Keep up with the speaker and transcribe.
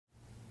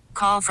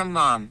Call from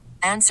mom.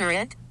 Answer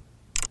it.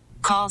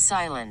 Call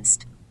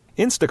silenced.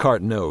 Instacart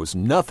knows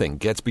nothing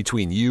gets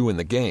between you and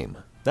the game.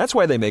 That's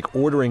why they make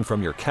ordering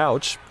from your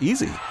couch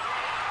easy.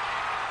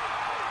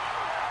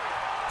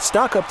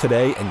 Stock up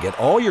today and get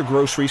all your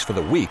groceries for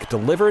the week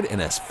delivered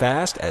in as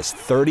fast as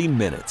 30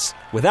 minutes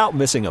without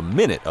missing a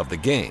minute of the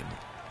game.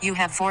 You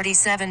have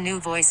 47 new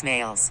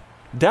voicemails.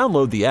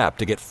 Download the app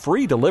to get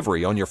free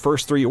delivery on your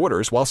first 3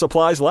 orders while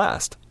supplies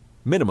last.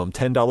 Minimum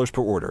 $10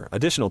 per order.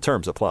 Additional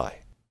terms apply.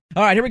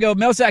 All right, here we go.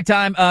 Mailsack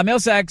time.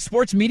 Mailsack,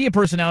 sports media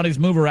personalities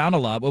move around a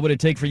lot. What would it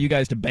take for you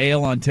guys to bail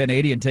on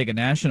 1080 and take a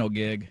national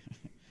gig?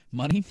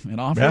 Money? An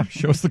offer? Yeah,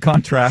 show us the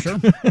contract. Sure.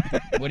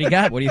 What do you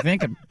got? What are you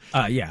thinking?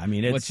 Yeah, I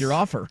mean, what's your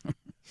offer?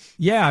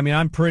 Yeah, I mean,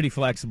 I'm pretty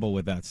flexible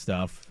with that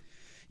stuff.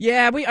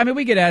 Yeah,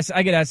 we get asked.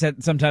 I get asked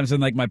that sometimes in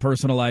like my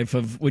personal life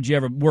of, would you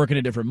ever work in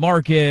a different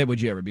market?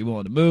 Would you ever be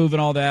willing to move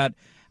and all that?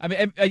 I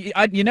mean,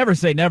 you never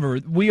say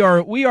never. We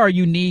are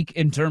unique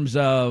in terms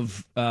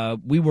of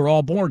we were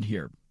all born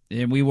here.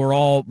 And we were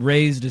all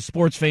raised as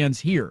sports fans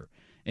here.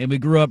 And we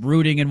grew up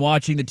rooting and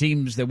watching the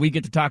teams that we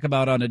get to talk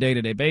about on a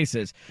day-to-day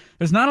basis.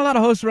 There's not a lot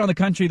of hosts around the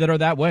country that are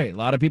that way. A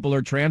lot of people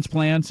are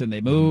transplants, and they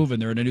move,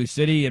 and they're in a new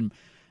city. And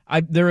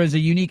there is a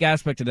unique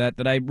aspect to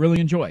that I really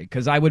enjoy,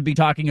 because I would be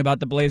talking about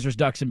the Blazers,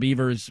 Ducks, and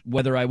Beavers,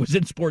 whether I was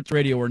in sports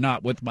radio or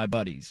not, with my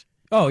buddies.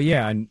 Oh,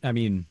 yeah. And I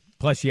mean,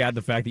 plus you add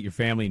the fact that your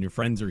family and your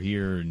friends are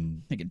here.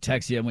 And they can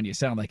text you when you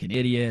sound like an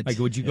idiot. Like,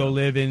 would you go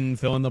live in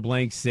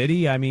fill-in-the-blank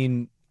city? I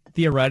mean,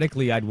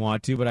 theoretically, I'd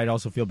want to, but I'd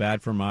also feel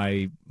bad for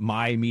my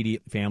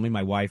immediate family,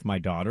 my wife, my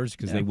daughters,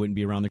 because they wouldn't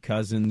be around their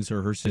cousins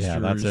or her sisters. Yeah,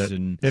 that's it.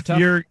 And if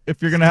you're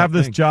going to have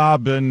this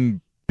job and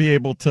be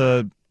able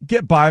to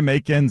get by,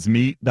 make ends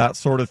meet, that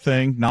sort of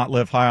thing, not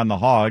live high on the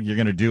hog, you're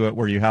going to do it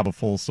where you have a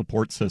full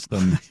support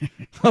system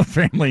of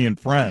family and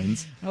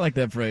friends. I like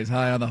that phrase,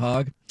 high on the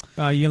hog.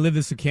 You live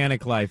the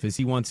Sakanic life, as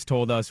he once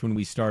told us when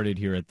we started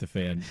here at the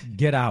Fan.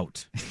 Get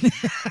out.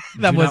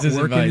 That was his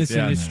work advice, in this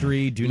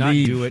industry. Do not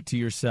do it to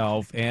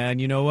yourself. And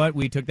you know what?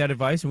 We took that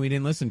advice and we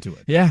didn't listen to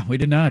it. Yeah, we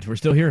did not. We're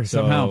still here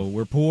somehow. So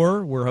we're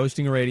poor. We're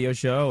hosting a radio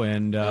show,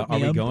 and are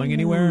we going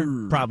anywhere?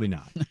 Probably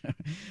not.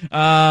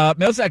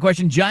 Mailsack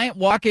question: giant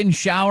walk-in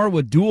shower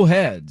with dual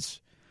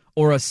heads,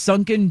 or a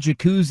sunken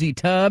jacuzzi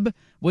tub?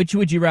 Which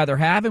would you rather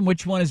have, and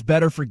which one is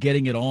better for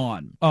getting it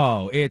on?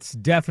 Oh, it's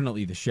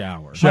definitely the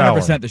shower.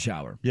 100% the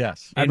shower.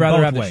 Yes, I'd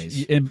rather have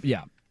ways.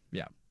 Yeah.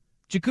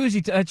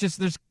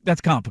 Jacuzzi,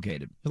 that's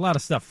complicated. There's a lot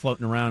of stuff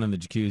floating around in the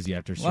jacuzzi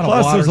after.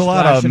 Plus, there's a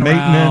lot of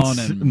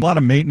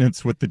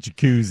maintenance, with the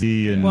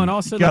jacuzzi, and,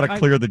 also you got to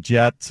clear the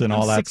jets and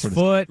all that 6 sort of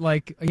foot.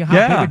 Like,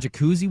 how big a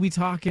jacuzzi we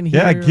talking here?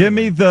 Yeah, give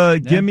me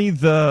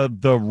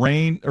the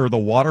rain or the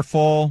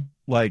waterfall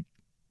like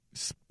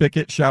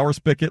shower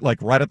spigot,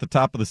 like right at the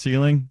top of the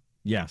ceiling.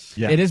 Yes.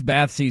 Yeah. It is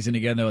bath season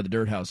again, though, at the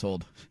Dirt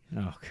household.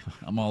 Oh, God.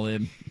 I'm all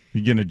in.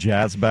 You getting a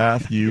jazz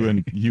bath, you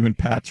and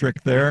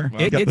Patrick there.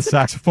 Well, got the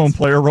saxophone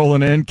player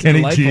rolling in,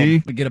 Kenny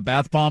G. We get a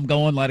bath bomb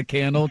going, light a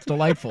candle. It's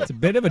delightful. It's a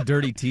bit of a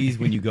dirty tease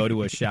when you go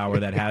to a shower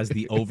that has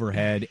the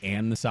overhead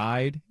and the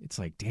side. It's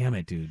like, damn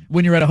it, dude.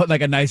 When you're at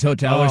a nice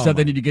hotel or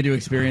something, and you get to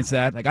experience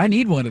that. Like, I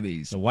need one of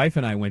these. The wife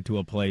and I went to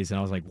a place, and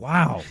I was like,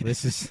 wow,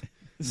 this is...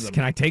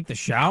 Can I take the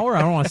shower?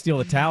 I don't want to steal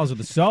the towels or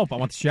the soap. I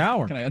want the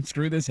shower. Can I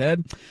unscrew this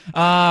head?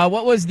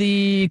 What was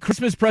the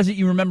Christmas present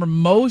you remember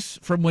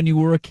most from when you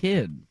were a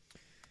kid?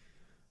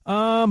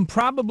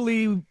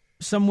 Probably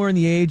somewhere in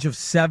the age of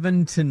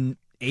 7 to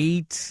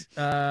 8.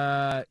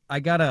 I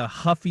got a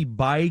Huffy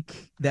bike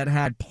that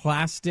had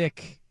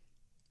plastic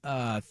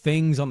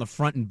things on the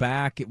front and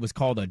back. It was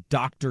called a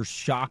Dr.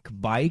 Shock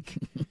bike.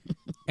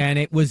 And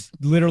it was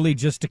literally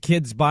just a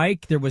kid's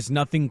bike. There was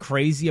nothing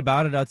crazy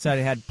about it outside.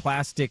 It had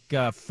plastic,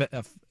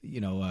 it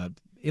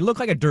looked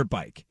like a dirt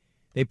bike.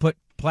 They put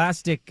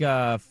plastic,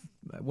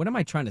 what am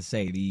I trying to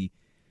say?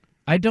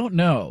 I don't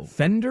know.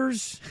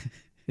 Fenders?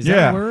 Is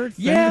that a word?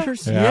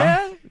 Fenders?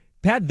 Yeah.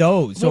 Had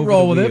those we'll over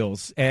roll the with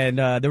wheels. And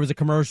there was a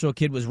commercial.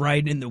 Kid was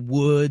riding in the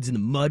woods, and the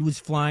mud was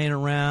flying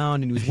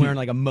around, and he was wearing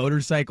like a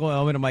motorcycle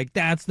helmet. I'm like,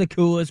 that's the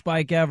coolest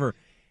bike ever.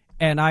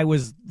 And I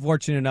was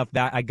fortunate enough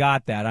that I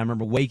got that. I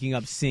remember waking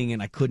up seeing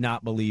it. I could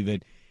not believe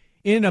it.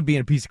 It ended up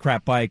being a piece of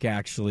crap bike,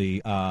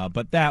 actually.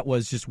 But that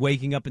was just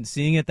waking up and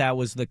seeing it. That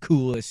was the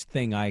coolest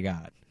thing I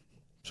got.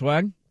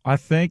 Swag? I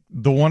think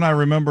the one I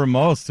remember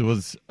most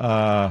was,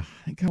 I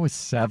think I was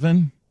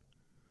 7.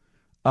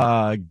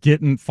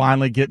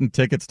 Finally getting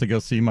tickets to go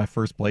see my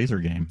first Blazer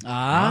game.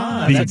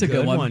 That's a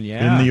good one.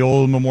 Yeah. In the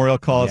old Memorial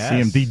Coliseum.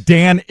 Yes. The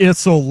Dan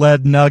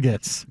Issel-led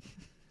Nuggets.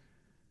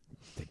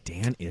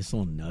 Dan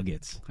Issel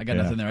Nuggets. I got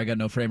nothing there. I got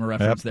no frame of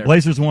reference there.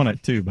 Blazers won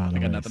it, too, by the way.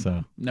 I got nothing.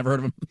 So. Never heard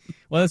of them.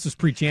 Well, this was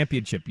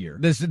pre-championship year.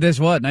 This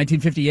what,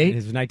 1958? It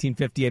was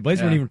 1958.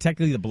 Blazers weren't even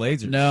technically the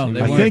Blazers. No,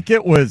 I think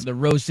it was the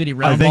Rose City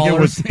Round I think Ballers.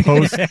 It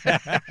was post. I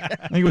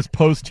think it was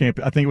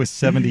post-champion. I think it was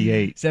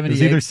 78. 78. It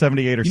was either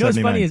 78 or 79. You know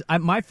what's funny is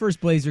my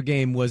first Blazer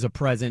game was a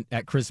present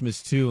at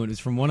Christmas, too, and it was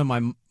from one of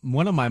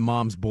one of my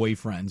mom's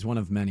boyfriends, one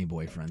of many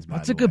boyfriends.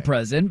 That's a good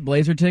present.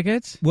 Blazer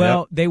tickets.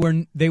 Well, they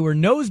were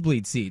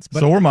nosebleed seats,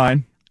 but so were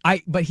mine.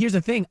 But here's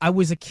the thing. I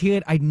was a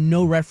kid. I had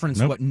no reference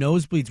to what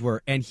nosebleeds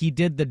were. And he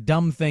did the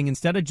dumb thing.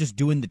 Instead of just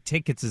doing the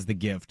tickets as the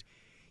gift,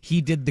 he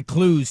did the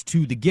clues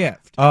to the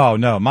gift. Oh,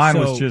 no. Mine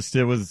was just,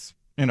 it was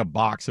in a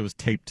box. It was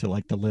taped to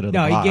like the lid of the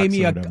box. No, he gave me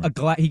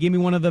he gave me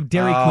one of the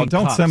Dairy Queen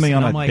don't cups. send me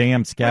on a like,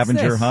 damn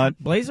scavenger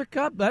hunt. Blazer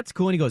cup? That's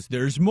cool. And he goes,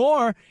 there's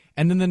more.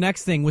 And then the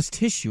next thing was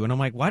tissue. And I'm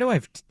like, why do I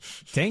have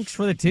thanks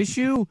for the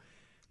tissue?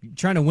 You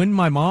trying to win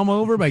my mom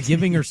over by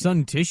giving her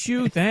son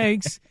tissue?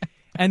 Thanks.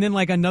 And then,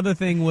 like, another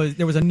thing was,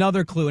 there was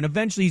another clue, and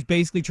eventually he's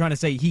basically trying to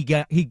say he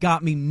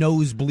got me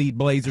nosebleed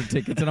Blazer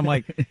tickets, and I'm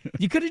like,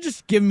 you could have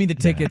just given me the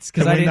tickets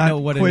because I didn't know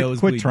what a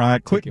nosebleed.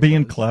 Quit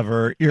being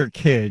clever. You're a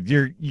kid.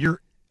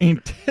 Your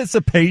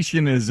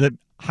anticipation is at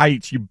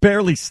heights. You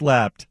barely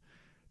slept.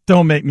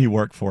 Don't make me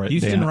work for it.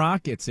 Houston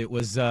Rockets. It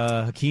was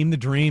Hakeem the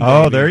Dream.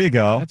 Oh, baby. there you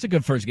go. That's a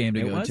good first game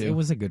to go to. It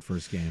was a good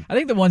first game. I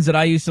think the ones that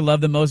I used to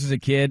love the most as a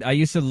kid, I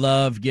used to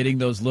love getting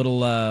those little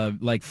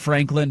like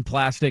Franklin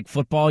plastic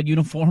football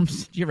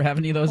uniforms. Did you ever have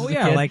any of those? Oh, as a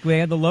yeah, kid? like they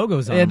had the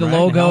logos on They had the them,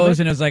 right? logos,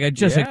 and it was like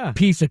a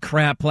piece of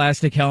crap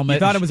plastic helmet. You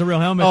thought it was a real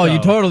helmet? Oh, though. you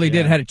totally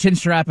did. It had a chin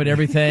strap and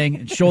everything,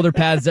 and shoulder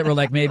pads that were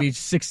like maybe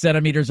 6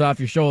 centimeters off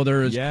your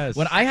shoulders. Yes.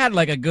 When I had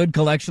like a good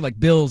collection, like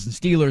Bills and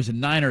Steelers and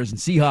Niners and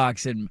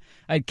Seahawks, and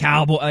I had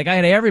Cowboy, like I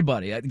had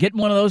everybody. Getting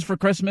one of those for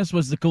Christmas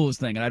was the coolest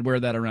thing, and I'd wear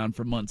that around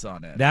for months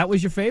on end. That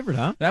was your favorite,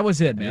 huh? That was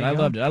it, man. There I you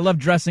loved go. it. I loved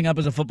dressing up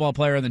as a football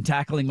player and then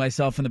tackling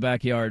myself in the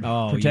backyard,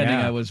 pretending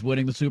I was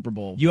winning the Super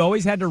Bowl. You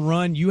always had to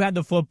run. You had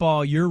the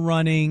football. You're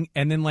running,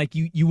 and then like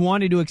you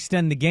wanted to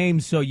extend the game,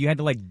 so you had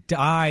to like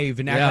dive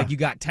and act like you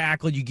got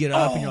tackled. You get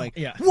up and you're like,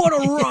 "What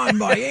a run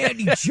by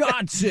Andy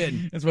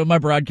Johnson!" That's when my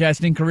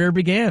broadcasting career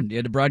began. You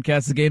had to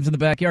broadcast the games in the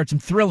backyard. Some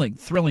thrilling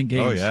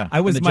games. Oh yeah,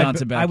 I was in the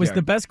Johnson backyard. I was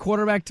the best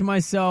quarterback to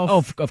myself.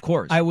 Oh, of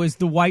course. I was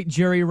the white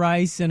Jerry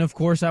Rice, and of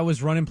course I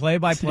was running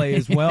play-by-play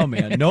as well,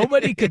 man.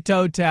 Nobody could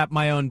toe tap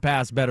my own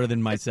pass better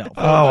than myself.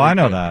 Oh, I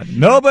know that.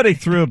 Nobody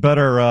threw a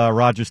better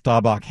Roger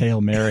Staubach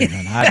Hail Mary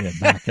than I did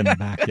back in the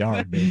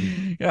backyard,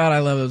 baby. God, I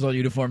love those old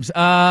uniforms.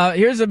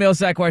 Here's a mail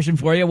sack question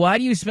for you. Why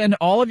do you spend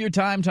all of your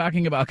time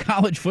talking about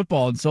college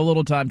football and so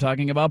little time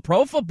talking about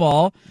pro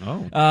football?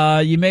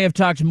 You may have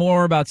talked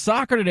more about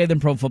soccer today than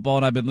pro football,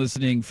 and I've been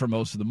listening for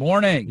most of the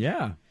morning.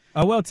 Yeah.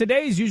 Well,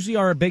 today is usually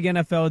our big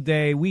NFL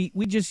day. We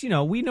just,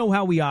 we know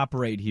how we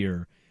operate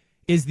here.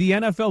 Is the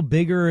NFL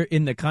bigger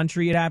in the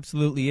country? It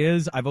absolutely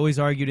is. I've always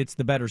argued it's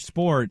the better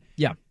sport.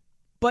 Yeah.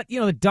 But,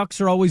 the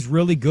Ducks are always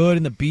really good,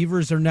 and the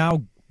Beavers are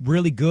now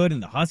really good,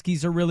 and the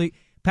Huskies are really...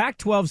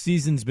 Pac-12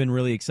 season's been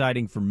really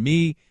exciting for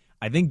me.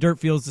 I think Dirt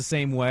feels the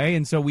same way,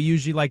 and so we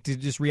usually like to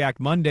just react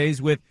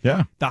Mondays with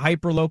the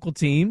hyper-local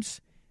teams.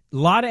 A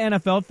lot of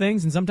NFL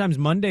things, and sometimes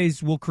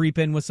Mondays will creep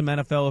in with some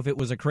NFL if it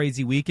was a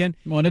crazy weekend.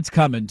 Well, and it's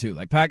coming, too.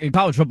 Like,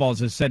 college football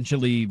is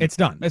essentially... It's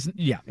done.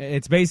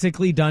 It's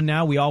basically done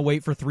now. We all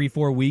wait for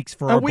 3-4 weeks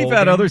for our bowl We've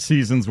had game. other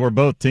seasons where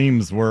both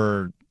teams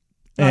were...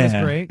 Not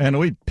as great. And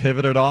we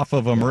pivoted off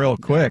of them real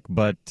quick,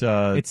 but...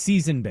 it's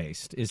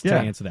season-based, to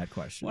answer that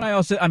question.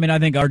 Well, I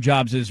think our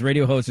jobs as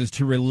radio hosts is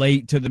to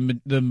relate to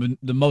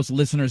the most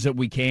listeners that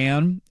we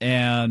can,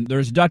 and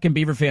there's Duck and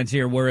Beaver fans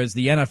here, whereas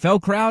the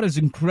NFL crowd is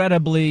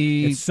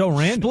incredibly it's so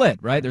random. split,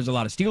 right? There's a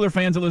lot of Steeler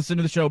fans that listen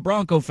to the show,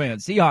 Bronco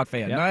fans, Seahawk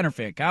fan, Niner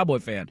fan, Cowboy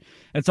fan.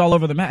 It's all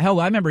over the map. Hell,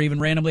 I remember even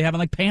randomly having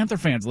like Panther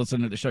fans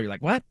listening to the show. You're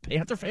like, what?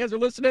 Panther fans are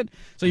listening?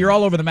 So you're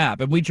all over the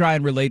map, and we try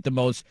and relate the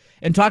most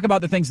and talk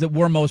about the things that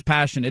we're most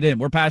passionate in.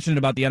 We're passionate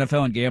about the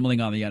NFL and gambling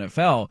on the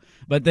NFL,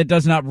 but that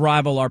does not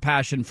rival our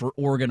passion for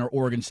Oregon or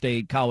Oregon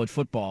State college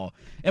football.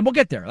 And we'll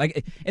get there.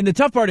 And the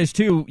tough part is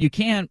too, you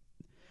can't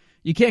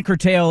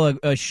curtail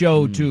a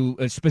show to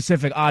a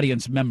specific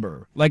audience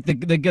member. Like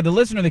the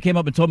listener that came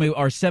up and told me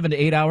our 7 to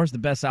 8 hours, the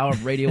best hour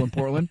of radio in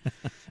Portland,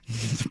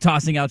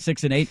 tossing out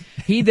 6 and 8.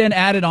 He then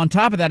added on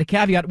top of that a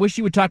caveat: wish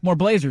you would talk more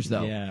Blazers,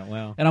 though. Yeah,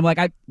 well, and I'm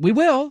like, we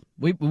will.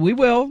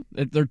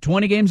 They're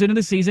 20 games into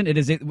the season. It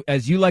is,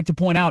 as you like to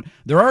point out,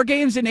 there are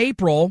games in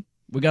April.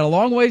 We got a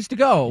long ways to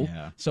go,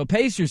 so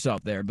pace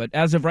yourself there. But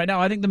as of right now,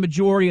 I think the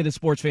majority of the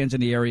sports fans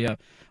in the area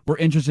were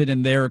interested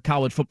in their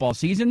college football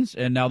seasons,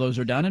 and now those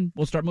are done, and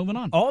we'll start moving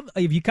on.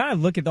 If you kind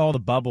of look at all the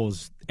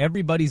bubbles,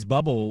 everybody's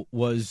bubble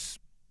was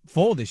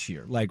full this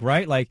year. Like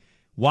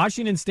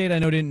Washington State, I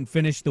know didn't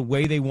finish the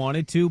way they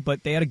wanted to,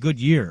 but they had a good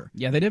year.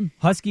 Yeah, they did.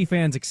 Husky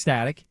fans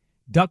ecstatic.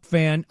 Duck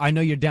fan, I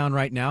know you're down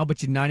right now,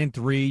 but you're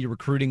 9-3. You're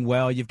recruiting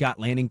well. You've got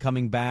Lanning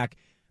coming back.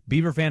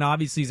 Beaver fan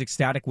obviously is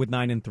ecstatic with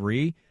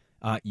 9-3.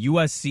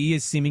 USC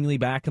is seemingly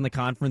back in the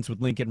conference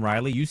with Lincoln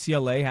Riley.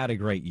 UCLA had a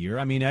great year.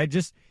 I mean,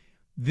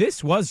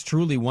 this was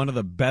truly one of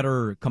the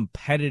better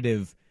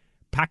competitive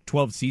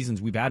Pac-12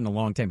 seasons we've had in a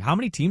long time. How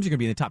many teams are going to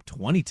be in the top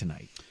 20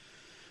 tonight?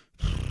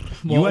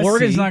 Well, USC,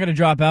 Oregon's not going to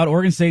drop out.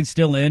 Oregon State's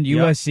still in.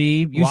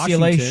 USC, UCLA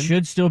Washington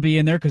should still be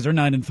in there because they're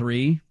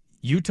 9-3.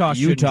 Utah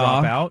should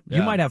drop out. Yeah.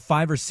 You might have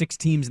 5 or 6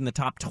 teams in the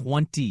top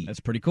 20. That's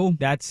pretty cool.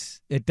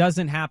 It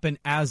doesn't happen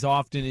as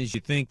often as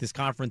you think. This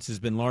conference has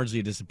been largely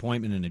a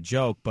disappointment and a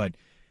joke, but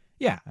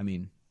yeah, I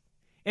mean,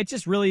 It's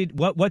just really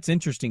what's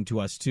interesting to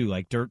us, too.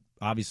 Like, Dirt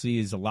obviously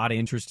is a lot of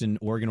interest in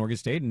Oregon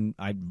State, and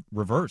I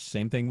reverse.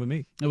 Same thing with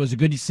me. It was a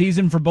good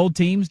season for both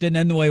teams. Didn't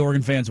end the way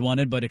Oregon fans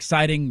wanted, but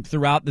exciting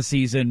throughout the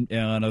season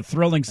and a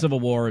thrilling Civil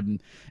War.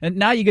 And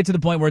now you get to the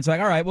point where it's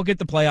like, all right, we'll get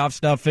the playoff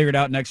stuff figured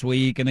out next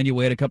week, and then you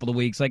wait a couple of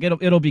weeks. Like,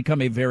 it'll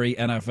become a very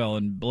NFL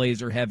and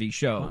Blazer-heavy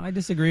show. Well, I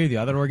disagree with you.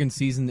 Other Oregon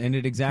season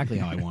ended exactly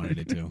how I wanted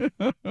it to.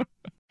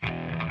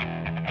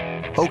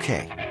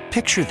 Okay,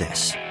 picture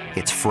this.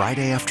 It's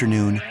Friday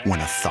afternoon when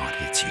a thought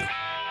hits you.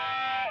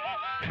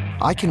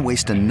 I can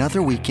waste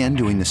another weekend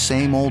doing the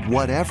same old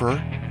whatever,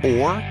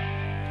 or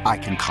I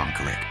can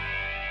conquer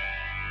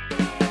it.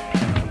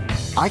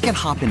 I can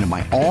hop into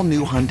my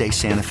all-new Hyundai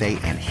Santa Fe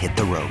and hit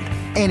the road.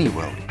 Any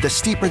road. The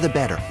steeper, the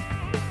better.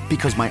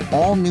 Because my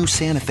all-new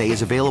Santa Fe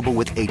is available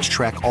with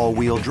H-Track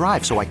all-wheel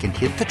drive, so I can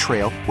hit the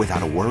trail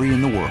without a worry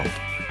in the world.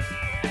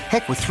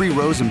 Heck, with 3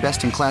 rows and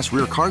best-in-class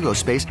rear cargo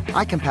space,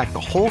 I can pack the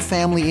whole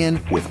family in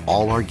with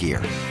all our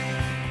gear.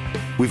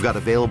 We've got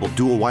available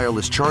dual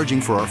wireless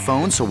charging for our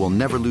phones, so we'll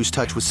never lose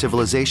touch with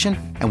civilization,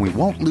 and we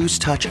won't lose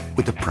touch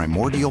with the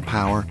primordial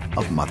power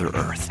of Mother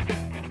Earth.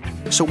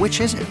 So which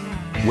is it?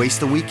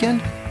 Waste the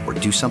weekend or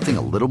do something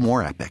a little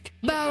more epic?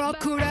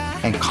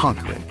 And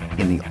conquer it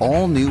in the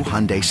all-new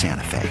Hyundai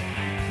Santa Fe.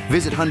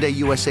 Visit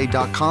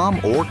HyundaiUSA.com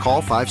or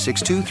call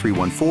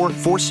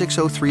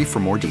 562-314-4603 for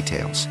more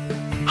details.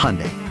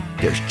 Hyundai,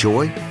 there's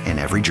joy in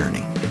every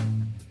journey.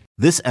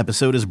 This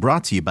episode is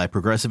brought to you by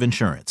Progressive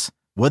Insurance.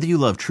 Whether you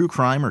love true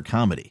crime or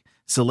comedy,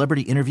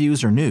 celebrity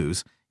interviews or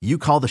news, you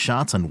call the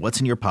shots on what's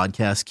in your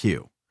podcast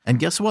queue. And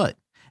guess what?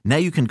 Now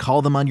you can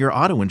call them on your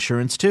auto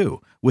insurance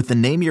too with the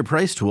Name Your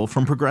Price tool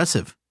from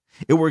Progressive.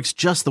 It works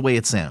just the way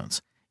it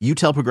sounds. You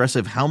tell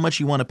Progressive how much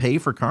you want to pay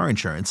for car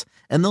insurance,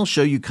 and they'll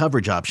show you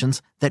coverage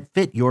options that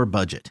fit your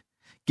budget.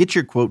 Get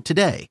your quote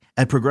today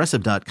at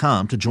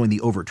Progressive.com to join the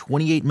over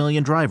 28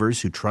 million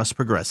drivers who trust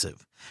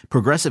Progressive.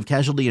 Progressive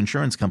Casualty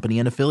Insurance Company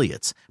and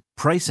Affiliates.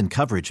 Price and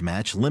coverage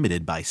match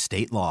limited by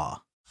state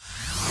law.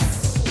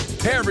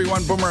 Hey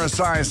everyone, Boomer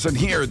Esiason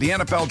here. The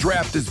NFL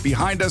Draft is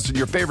behind us and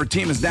your favorite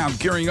team is now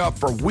gearing up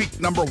for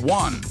week number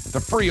 1. The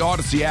free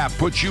Odyssey app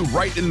puts you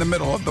right in the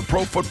middle of the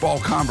pro football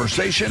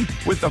conversation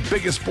with the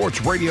biggest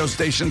sports radio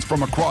stations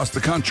from across the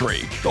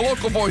country. The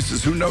local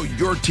voices who know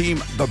your team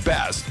the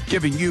best,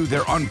 giving you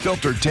their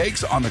unfiltered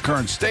takes on the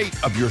current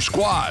state of your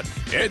squad.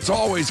 It's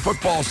always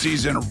football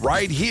season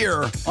right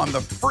here on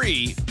the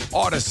free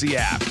Odyssey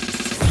app.